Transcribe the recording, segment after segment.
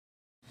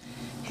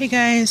Hey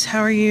guys,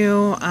 how are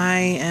you?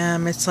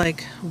 It's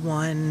like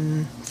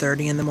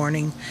 1:30 in the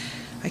morning.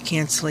 I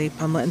can't sleep.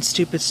 I'm letting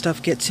stupid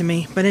stuff get to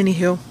me. But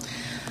anywho,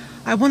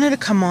 I wanted to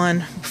come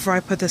on before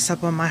I put this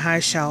up on my high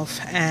shelf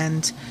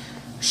and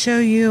show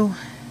you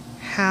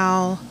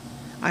how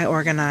I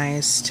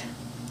organized,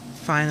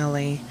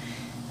 finally,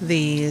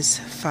 these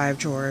 5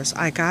 drawers.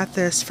 I got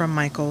this from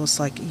Michael's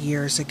like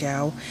years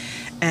ago,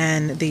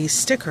 and these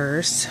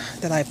stickers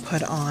that I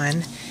put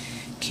on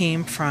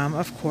came from,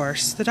 of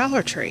course, the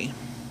Dollar Tree.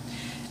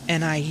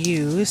 And I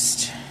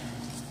used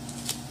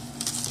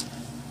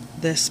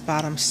this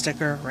bottom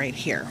sticker right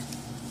here.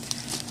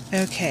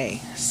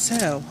 Okay,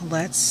 so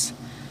let's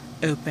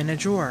open a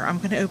drawer. I'm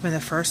going to open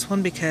the first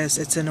one because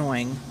it's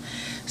annoying.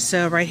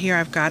 So right here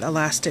I've got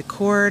elastic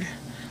cord.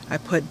 I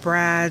put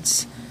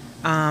brads,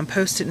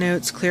 post-it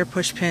notes, clear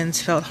push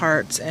pins, felt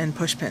hearts, and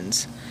push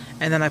pins.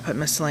 And then I put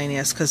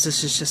miscellaneous because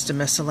this is just a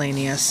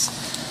miscellaneous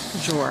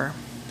drawer.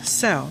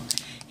 So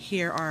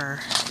here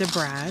are the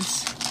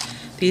brads.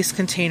 These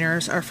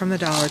containers are from the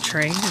Dollar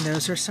Tree, and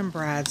those are some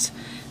brads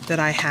that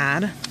I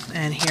had.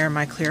 And here are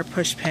my clear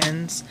push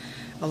pins,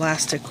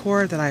 elastic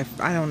cord that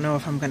I don't know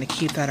if I'm going to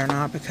keep that or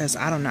not, because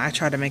I don't know. I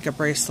tried to make a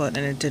bracelet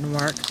and it didn't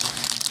work.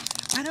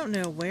 I don't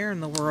know where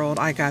in the world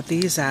I got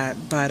these at,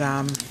 but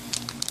I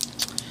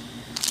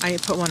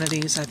put one of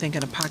these, I think,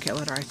 in a pocket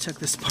letter. I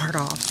took this part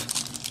off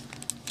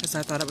because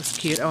I thought it was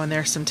cute. Oh, and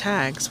there's some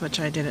tags,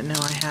 which I didn't know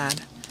I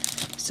had.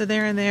 So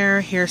there and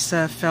there, here's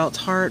the felt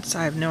hearts.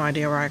 I have no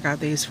idea where I got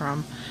these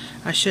from.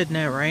 I should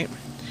know, right?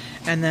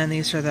 And then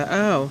these are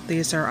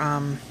these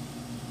are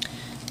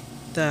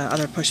the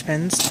other push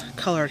pins.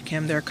 Colored,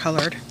 Kim, they're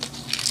colored.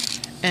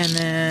 And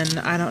then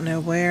I don't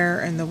know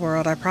where in the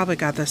world, I probably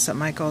got this at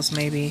Michael's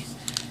maybe.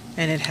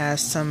 And it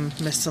has some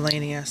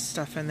miscellaneous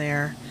stuff in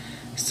there.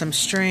 Some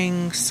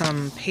string,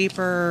 some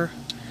paper.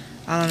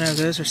 I don't know,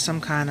 those are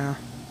some kind of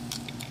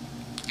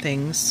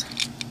things.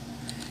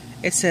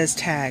 It says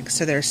tags,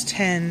 so there's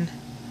 10,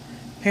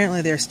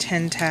 apparently there's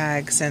 10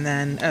 tags, and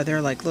then, oh, they're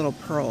like little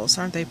pearls.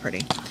 Aren't they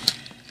pretty?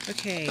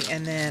 Okay,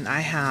 and then I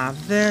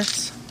have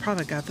this,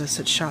 probably got this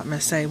at Shop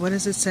Miss A. What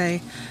does it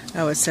say?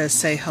 Oh, it says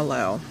say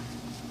hello.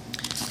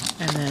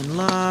 And then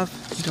love,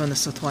 I'm doing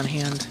this with one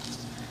hand.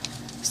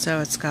 So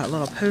it's got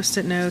little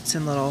post-it notes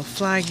and little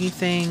flaggy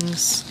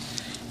things.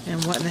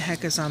 And what in the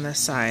heck is on this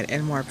side?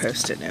 And more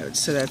post-it notes,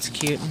 so that's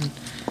cute. And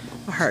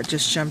a heart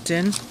just jumped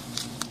in.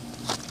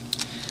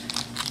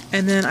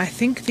 And then I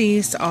think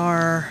these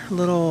are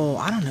little,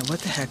 I don't know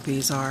what the heck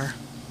these are.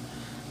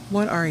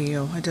 What are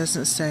you? It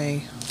doesn't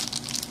say.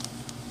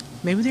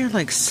 Maybe they're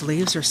like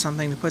sleeves or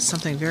something to put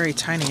something very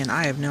tiny in.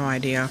 I have no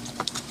idea.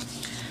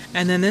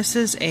 And then this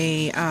is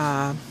a,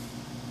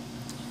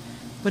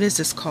 what is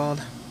this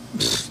called?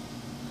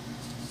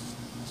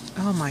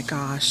 Oh my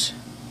gosh.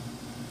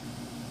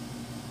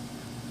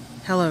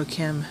 Hello,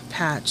 Kim.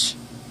 Patch.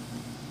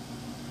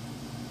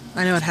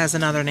 I know it has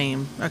another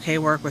name. Okay,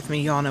 work with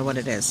me. Y'all know what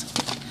it is.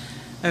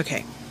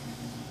 Okay.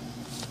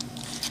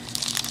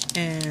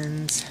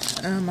 And,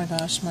 oh my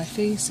gosh, my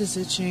face is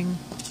itching.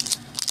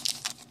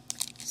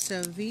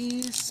 So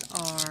these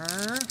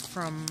are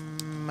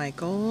from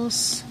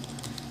Michael's.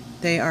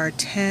 They are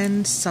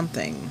 10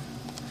 something.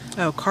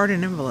 Oh, card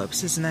and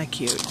envelopes. Isn't that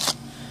cute?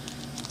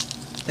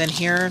 Then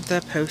here are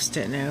the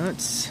post-it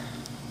notes.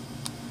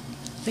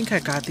 I think I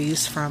got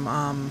these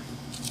from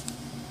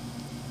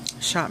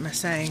Shop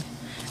Miss A.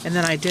 And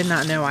then I did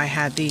not know I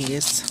had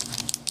these.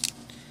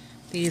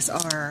 These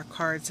are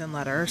cards and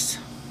letters.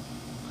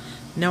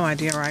 No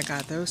idea where I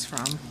got those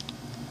from.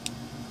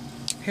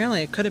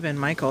 Apparently it could have been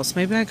Michael's.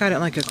 Maybe I got it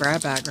in like a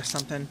grab bag or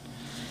something.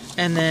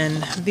 And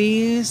then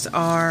these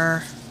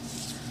are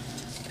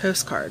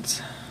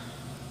postcards.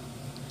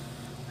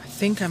 I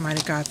think I might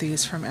have got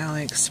these from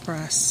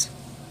AliExpress.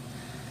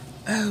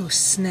 Oh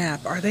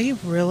snap, are they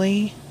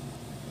really?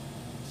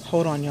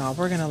 Hold on y'all,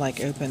 we're gonna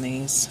like open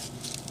these.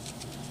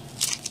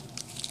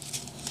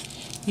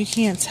 You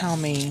can't tell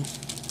me.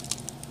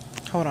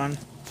 Hold on.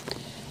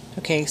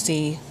 Okay,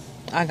 see,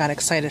 I got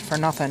excited for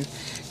nothing.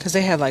 Because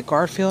they had like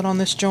Garfield on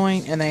this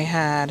joint. And they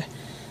had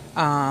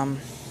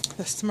the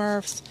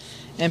Smurfs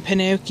and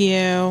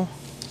Pinocchio.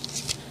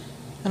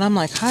 And I'm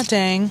like, hot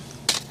dang.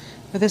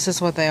 But this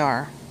is what they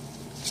are.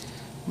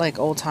 Like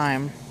old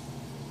time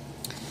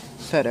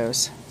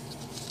photos.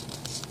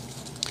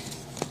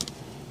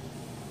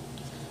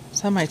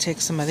 So I might take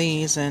some of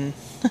these and...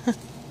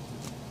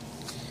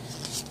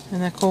 Isn't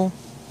that cool?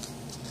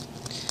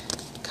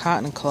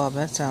 Cotton Club,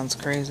 that sounds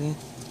crazy.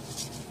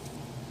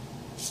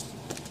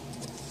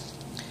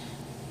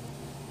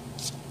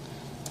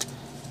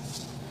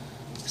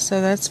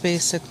 So that's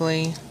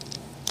basically,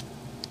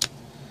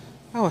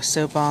 I was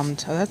so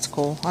bummed. Oh, that's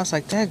cool. I was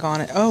like,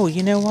 daggone it. Oh,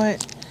 you know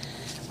what?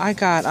 I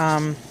got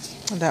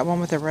that one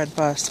with the red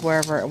bus,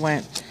 wherever it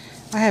went.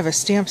 I have a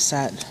stamp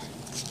set.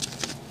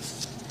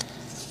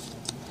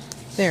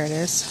 There it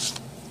is.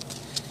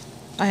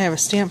 I have a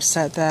stamp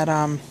set that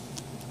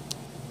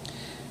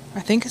I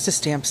think it's a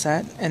stamp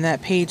set, and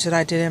that page that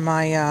I did in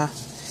my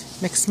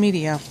mixed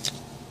media.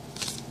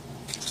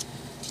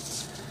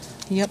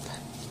 Yep.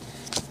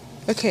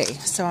 Okay,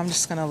 so I'm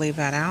just going to leave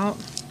that out.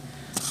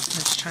 I'm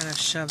just trying to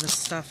shove this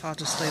stuff. I'll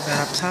just leave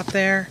that up top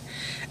there.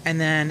 And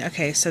then,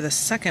 okay, so the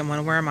second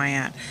one, where am I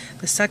at?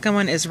 The second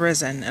one is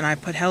Risen, and I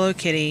put Hello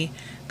Kitty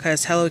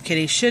because Hello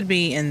Kitty should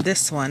be in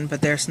this one,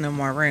 but there's no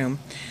more room.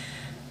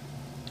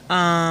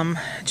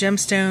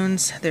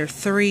 Gemstones, there are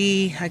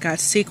 3. I got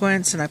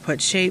Sequence, and I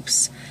put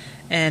Shapes,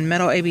 and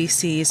Metal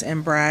ABCs,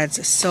 and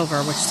Brad's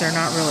Silver, which they're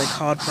not really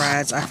called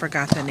Brad's. I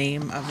forgot the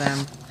name of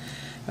them.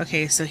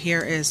 Okay, so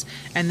here is,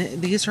 and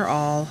these are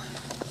all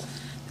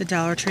the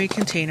Dollar Tree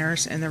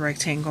containers in the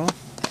rectangle.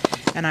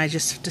 And I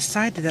just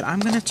decided that I'm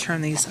going to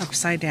turn these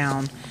upside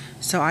down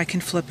so I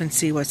can flip and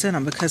see what's in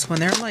them. Because when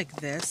they're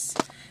like this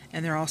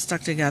and they're all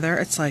stuck together,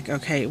 it's like,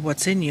 okay,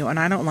 what's in you? And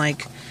I don't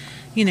like,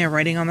 you know,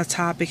 writing on the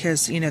top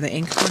because, you know, the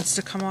ink wants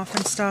to come off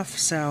and stuff.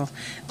 So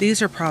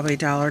these are probably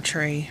Dollar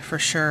Tree for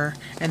sure.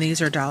 And these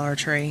are Dollar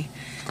Tree.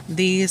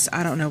 These,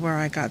 I don't know where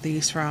I got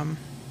these from.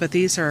 But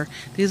these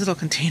little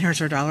containers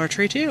are Dollar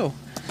Tree too.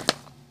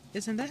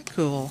 Isn't that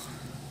cool?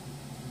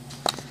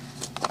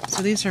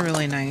 So these are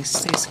really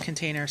nice, these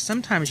containers.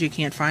 Sometimes you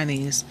can't find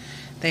these.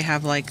 They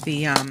have like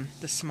the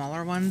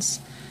smaller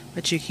ones,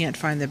 but you can't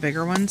find the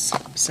bigger ones.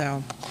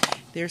 So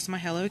there's my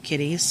Hello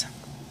Kitties.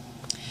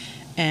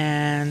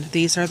 And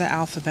these are the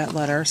alphabet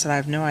letters that I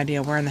have no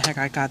idea where in the heck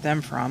I got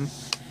them from.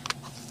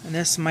 And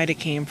this might have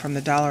came from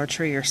the Dollar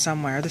Tree or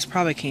somewhere. This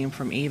probably came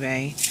from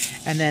eBay.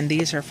 And then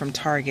these are from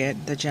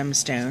Target, the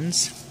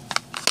gemstones.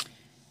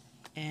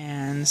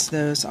 And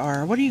those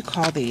are, what do you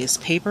call these?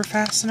 Paper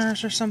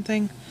fasteners or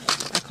something?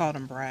 I called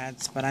them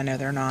Brad's, but I know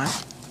they're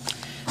not.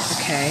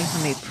 Okay,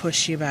 let me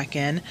push you back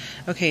in.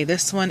 Okay,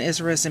 this one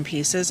is Risen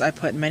Pieces. I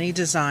put many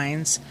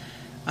designs.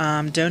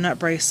 Donut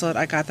bracelet,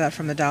 I got that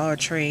from the Dollar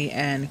Tree,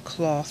 and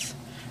cloth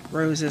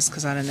roses,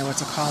 because I didn't know what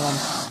to call them.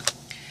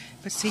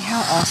 But see how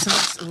awesome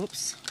this,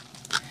 oops.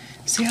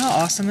 See how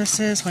awesome this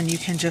is when you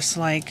can just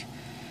like,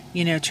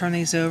 you know, turn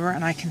these over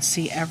and I can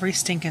see every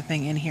stinking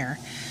thing in here.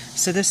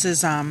 So this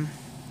is, I'm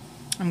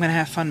going to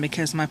have fun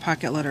because my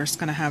pocket letter is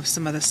going to have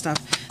some of this stuff.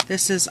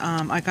 This is,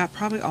 I got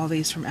probably all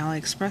these from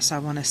AliExpress, I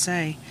want to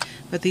say.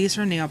 But these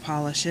are nail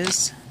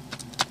polishes.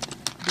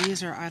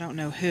 These are, I don't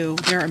know who.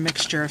 They're a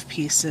mixture of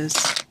pieces.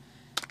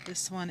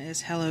 This one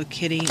is Hello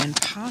Kitty and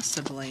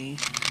possibly...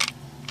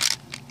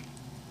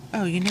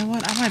 Oh, you know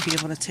what? I might be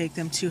able to take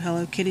them 2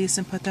 Hello Kitties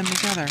and put them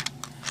together.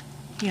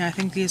 Yeah, I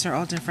think these are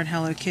all different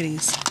Hello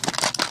Kitties.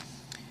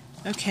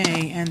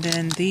 Okay, and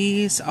then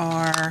these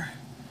are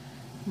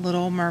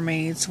Little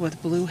Mermaids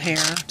with blue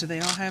hair. Do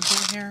they all have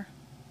blue hair?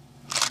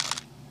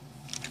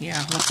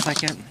 Yeah, looks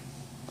like it.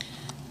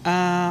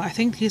 I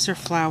think these are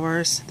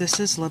flowers. This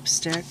is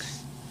lipstick.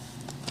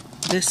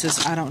 This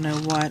is, I don't know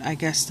what. I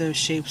guess those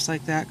shapes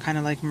like that, kind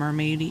of like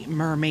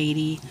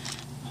mermaidy,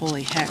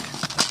 holy heck,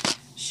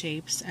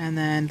 shapes. And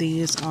then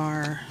these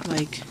are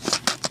like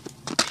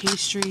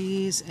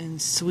pastries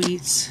and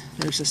sweets.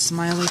 There's a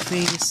smiley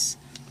face.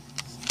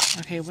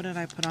 Okay, what did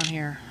I put on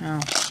here?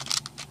 Oh.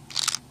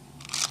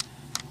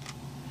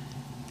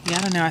 Yeah,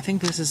 I don't know. I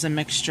think this is a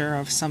mixture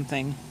of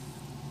something.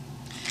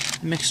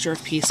 A mixture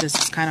of pieces.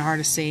 It's kind of hard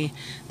to see.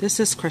 This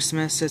is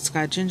Christmas. It's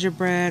got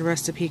gingerbread,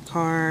 recipe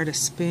card, a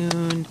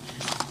spoon.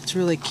 It's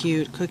really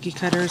cute. Cookie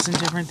cutters and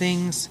different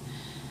things.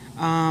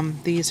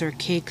 These are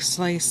cake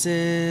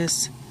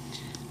slices.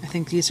 I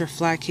think these are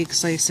flat cake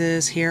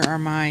slices. Here are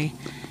my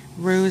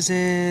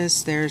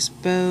roses. There's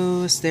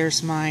bows.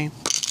 There's my...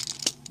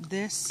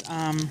 This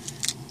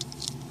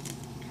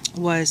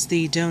was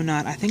the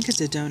donut. I think it's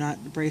a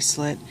donut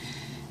bracelet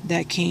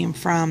that came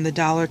from the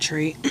Dollar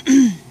Tree.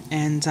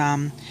 And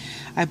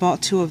I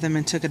bought 2 of them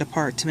and took it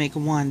apart to make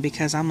one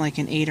because I'm like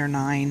an 8 or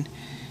 9,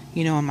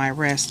 you know, on my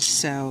wrist.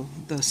 So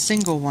the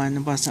single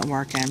one wasn't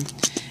working.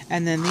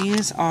 And then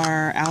these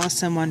are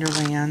Alice in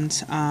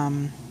Wonderland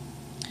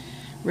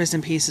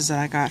Risen Pieces that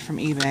I got from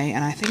eBay.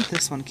 And I think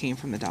this one came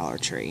from the Dollar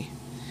Tree.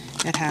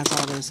 It has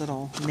all those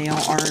little nail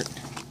art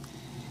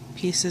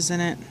pieces in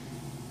it.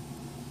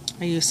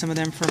 I use some of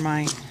them for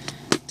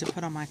to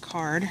put on my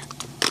card.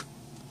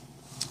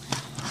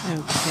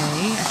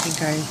 Okay, I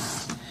think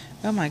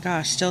oh my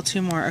gosh, still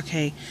 2 more.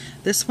 Okay,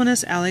 this one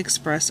is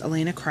AliExpress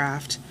Elena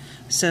Craft.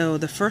 So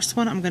the first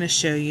one I'm going to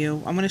show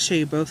you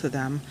both of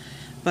them,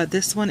 but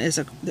this one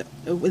is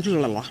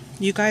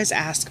you guys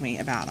ask me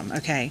about them,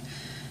 okay?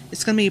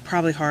 It's going to be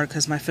probably hard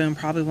because my phone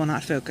probably will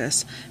not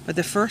focus, but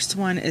the first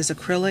one is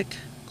acrylic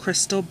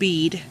crystal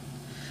bead.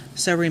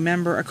 So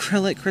remember,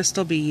 acrylic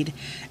crystal bead.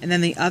 And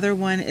then the other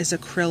one is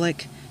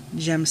acrylic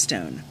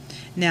gemstone.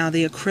 Now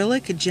the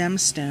acrylic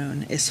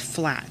gemstone is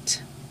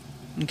flat.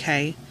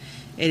 Okay?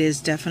 It is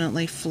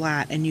definitely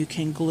flat and you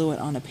can glue it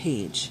on a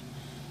page.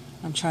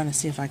 I'm trying to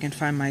see if I can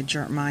find my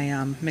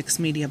mixed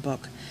media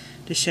book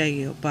to show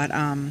you. But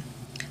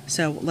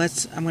so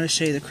I'm going to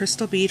show you the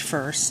crystal bead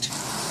first,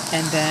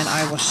 and then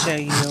I will show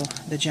you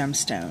the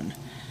gemstone.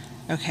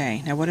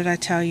 Okay, now what did I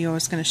tell you I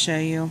was going to show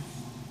you?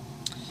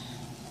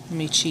 Let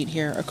me cheat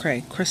here.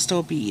 Okay,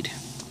 crystal bead.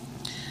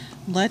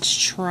 Let's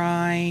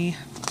try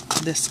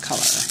this color.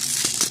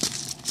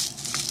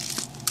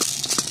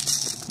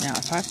 Now,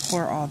 if I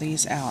pour all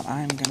these out,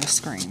 I'm going to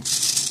scream.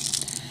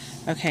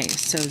 Okay,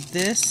 so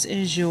this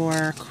is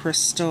your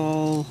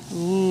crystal.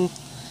 Ooh,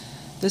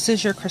 this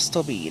is your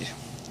crystal bead.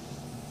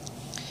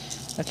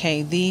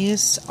 Okay,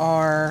 these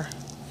are,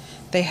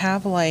 they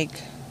have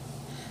like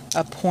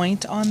a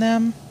point on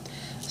them.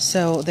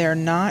 So they're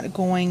not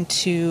going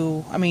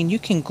to, I mean, you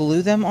can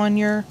glue them on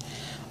your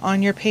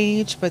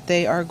page, but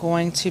they are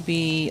going to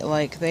be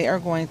like, they are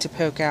going to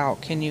poke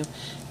out. Can you,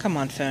 come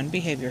on phone,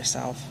 behave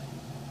yourself.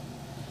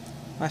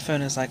 My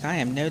phone is like, I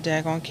am no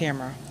daggone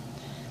camera.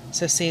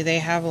 So see, they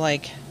have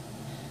like,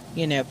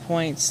 you know,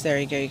 points. There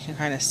you go. You can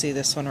kind of see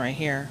this one right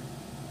here.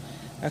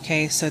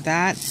 Okay, so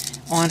that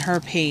on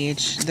her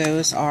page,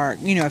 those are,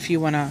 you know, if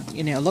you want to,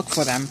 you know, look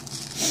for them.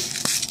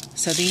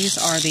 So these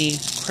are the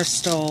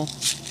crystal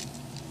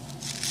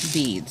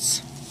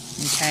beads.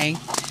 Okay,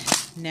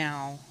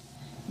 now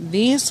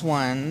these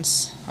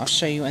ones, I'll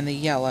show you in the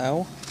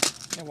yellow.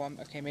 Well,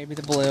 okay, maybe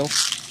the blue.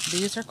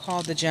 These are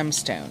called the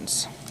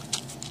gemstones.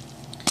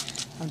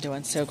 I'm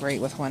doing so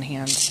great with one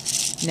hand.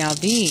 Now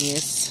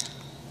these,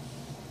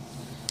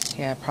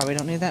 yeah, probably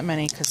don't need that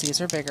many because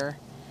these are bigger.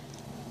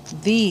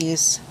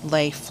 These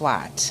lay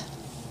flat.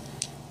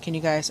 Can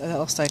you guys, oh, that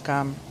looks like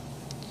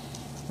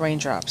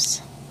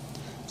raindrops.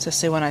 So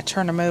see, when I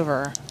turn them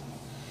over,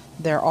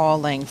 they're all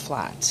laying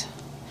flat.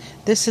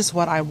 This is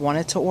what I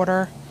wanted to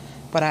order,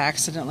 but I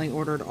accidentally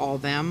ordered all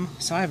them.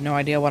 So I have no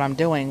idea what I'm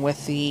doing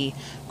with the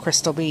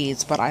crystal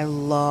beads, but I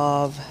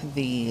love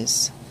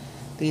these.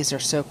 These are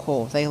so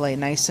cool. They lay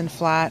nice and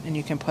flat, and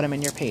you can put them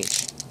in your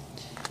page.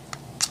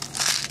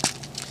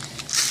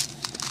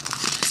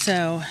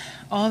 So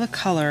all the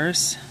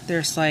colors,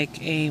 there's like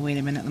a, wait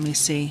a minute, let me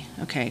see.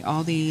 Okay,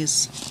 all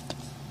these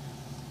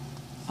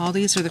are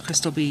the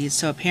crystal beads.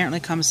 So apparently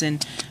comes in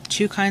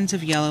two kinds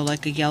of yellow,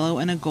 like a yellow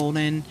and a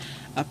golden,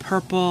 a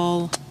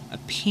purple, a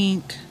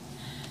pink,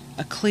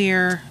 a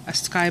clear, a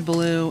sky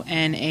blue,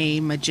 and a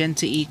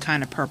magenta-y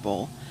kind of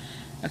purple.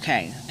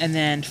 Okay, and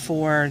then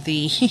for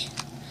the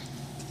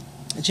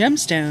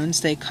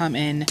gemstones, they come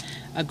in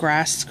a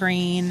grass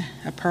green,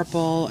 a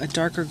purple, a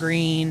darker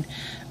green,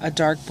 a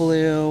dark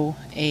blue,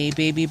 a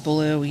baby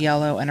blue,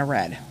 yellow, and a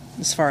red,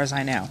 as far as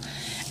I know.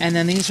 And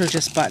then these are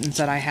just buttons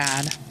that I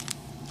had.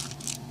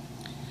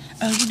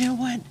 Oh, you know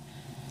what?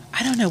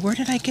 I don't know, where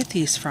did I get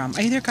these from?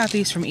 I either got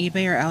these from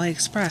eBay or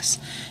AliExpress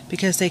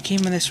because they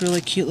came in this really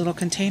cute little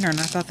container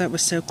and I thought that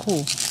was so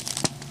cool.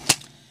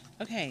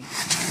 Okay,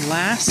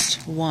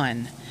 last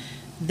one.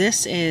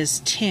 This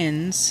is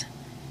tins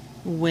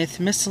with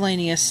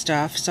miscellaneous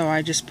stuff. So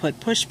I just put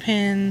push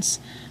pins,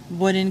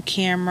 wooden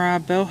camera,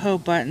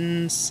 boho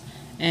buttons,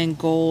 and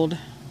gold.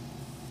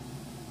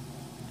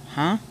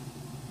 Huh?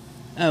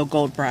 Oh,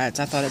 gold brads.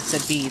 I thought it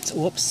said beads.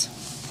 Whoops.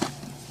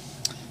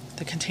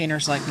 The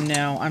container's like,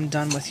 no, I'm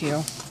done with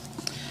you.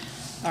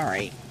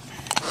 Alright.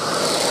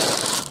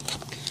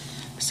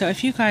 So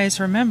if you guys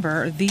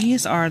remember,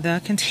 these are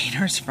the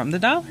containers from the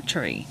Dollar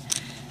Tree.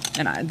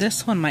 And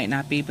this one might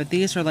not be, but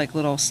these are like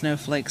little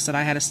snowflakes that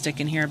I had to stick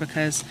in here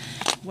because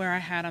where I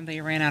had them,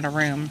 they ran out of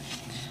room.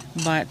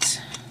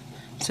 But,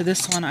 so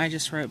this one I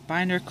just wrote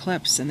binder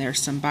clips, and there's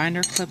some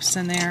binder clips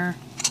in there.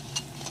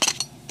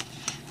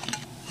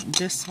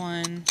 This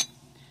one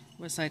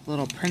was like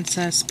little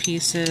princess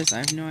pieces. I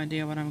have no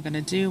idea what I'm going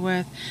to do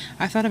with.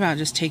 I thought about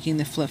just taking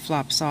the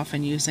flip-flops off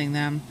and using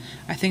them.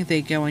 I think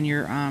they go in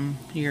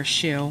your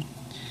shoe.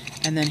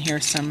 And then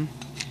here's some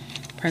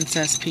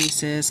princess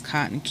pieces,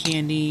 cotton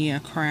candy, a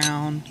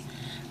crown.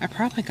 I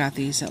probably got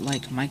these at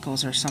like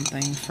Michael's or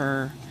something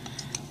for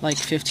like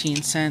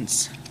 15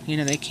 cents. You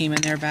know, they came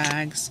in their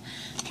bags.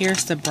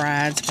 Here's the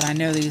brads, but I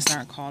know these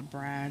aren't called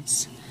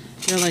brads.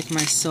 They're like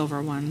my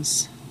silver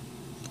ones.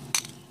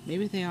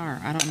 Maybe they are.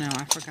 I don't know.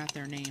 I forgot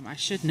their name. I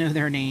should know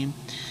their name.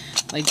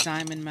 Like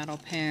diamond metal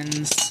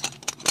pins.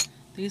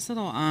 These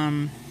little,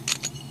 and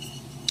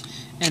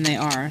they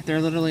are.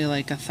 They're literally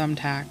like a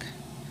thumbtack.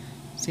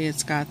 See,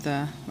 it's got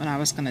the, when I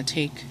was going to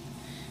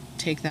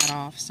take that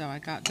off, so I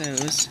got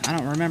those. I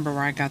don't remember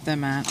where I got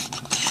them at.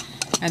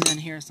 And then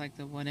here's like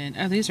the wooden,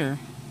 oh, these are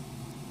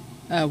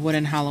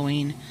wooden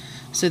Halloween.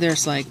 So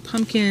there's like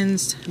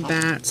pumpkins,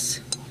 bats,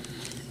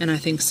 and I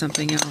think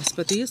something else.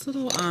 But these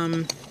little,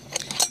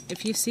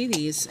 if you see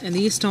these, and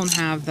these don't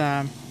have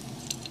the,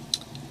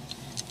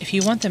 if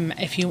you want the,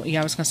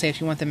 I was going to say if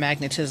you want the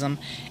magnetism,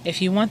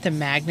 if you want the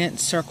magnet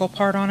circle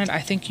part on it, I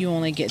think you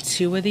only get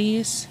 2 of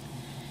these.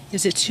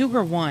 Is it 2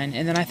 or 1?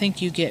 And then I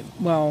think you get,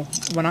 well,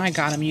 when I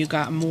got them, you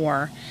got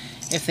more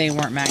if they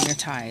weren't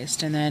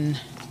magnetized. And then,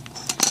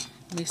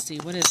 let me see,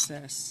 what is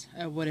this?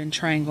 A wooden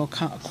triangle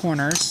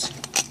corners.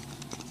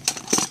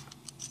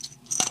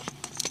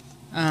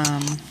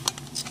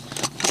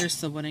 Here's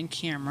the wooden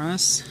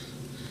cameras.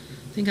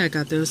 I think I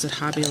got those at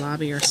Hobby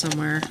Lobby or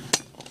somewhere.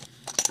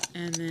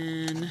 And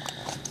then,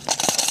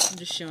 I'm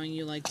just showing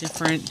you like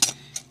different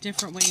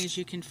ways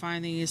you can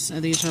find these.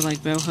 These are like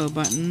boho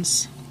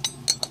buttons.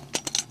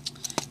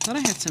 Thought I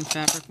had some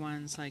fabric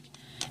ones like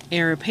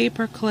Aero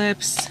paper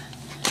clips.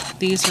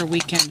 These are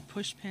weekend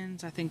push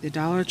pins. I think the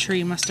Dollar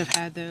Tree must have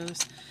had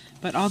those.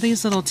 But all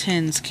these little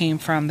tins came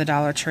from the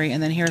Dollar Tree,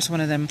 and then here's one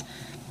of them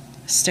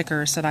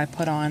stickers that I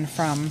put on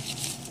from,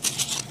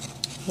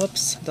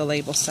 whoops, the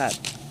label set.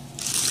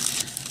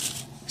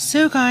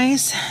 So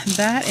guys,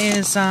 that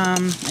is,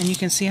 and you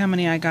can see how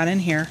many I got in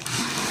here.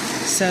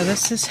 So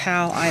this is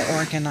how I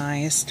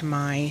organized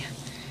my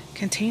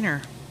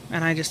container,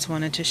 and I just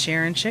wanted to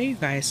share and show you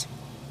guys.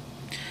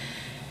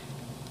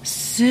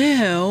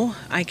 So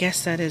I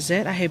guess that is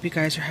it. I hope you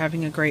guys are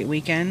having a great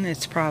weekend.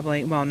 It's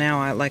probably, well,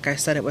 now, like I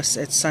said,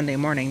 it's Sunday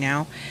morning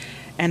now,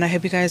 and I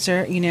hope you guys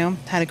are,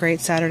 had a great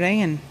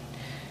Saturday, and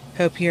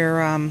hope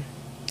your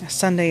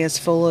Sunday is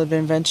full of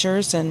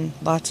adventures and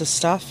lots of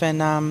stuff.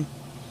 And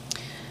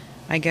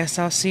I guess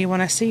I'll see you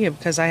when I see you,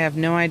 because I have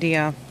no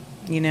idea,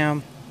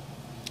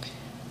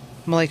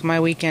 like my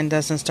weekend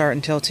doesn't start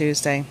until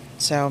Tuesday,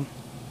 so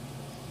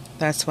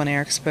that's when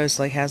Eric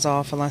supposedly has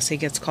off unless he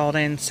gets called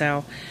in.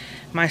 So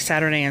my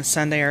Saturday and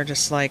Sunday are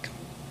just like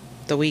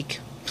the week.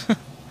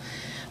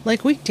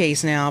 Like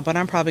weekdays now, but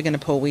I'm probably going to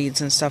pull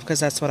weeds and stuff because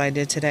that's what I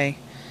did today.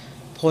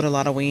 Pulled a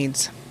lot of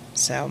weeds.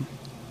 So,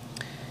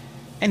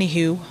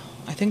 anywho,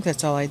 I think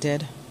that's all I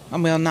did.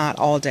 Well, not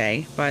all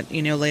day, but,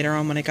 later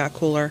on when it got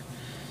cooler.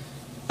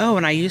 Oh,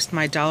 and I used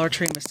my Dollar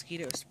Tree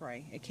mosquito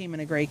spray. It came in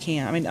a gray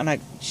can. I mean,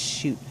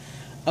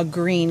 a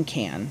green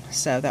can.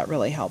 So that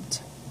really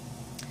helped.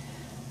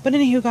 But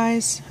anywho,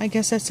 guys, I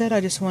guess that's it. I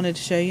just wanted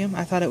to show you.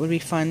 I thought it would be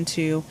fun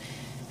to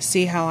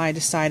see how I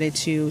decided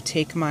to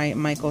take my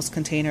Michaels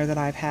container that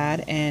I've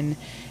had and,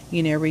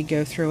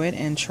 re-go through it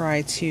and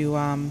try to,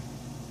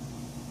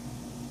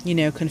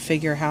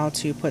 configure how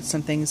to put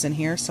some things in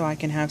here so I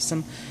can have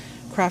some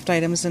craft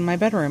items in my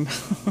bedroom.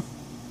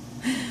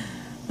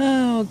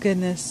 Oh,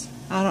 goodness.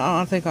 I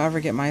don't think I'll ever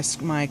get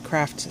my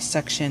craft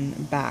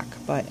section back.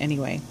 But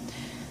anyway.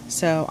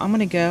 So I'm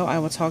going to go. I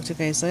will talk to you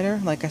guys later.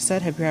 Like I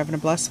said, hope you're having a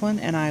blessed one,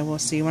 and I will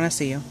see you when I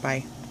see you.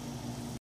 Bye.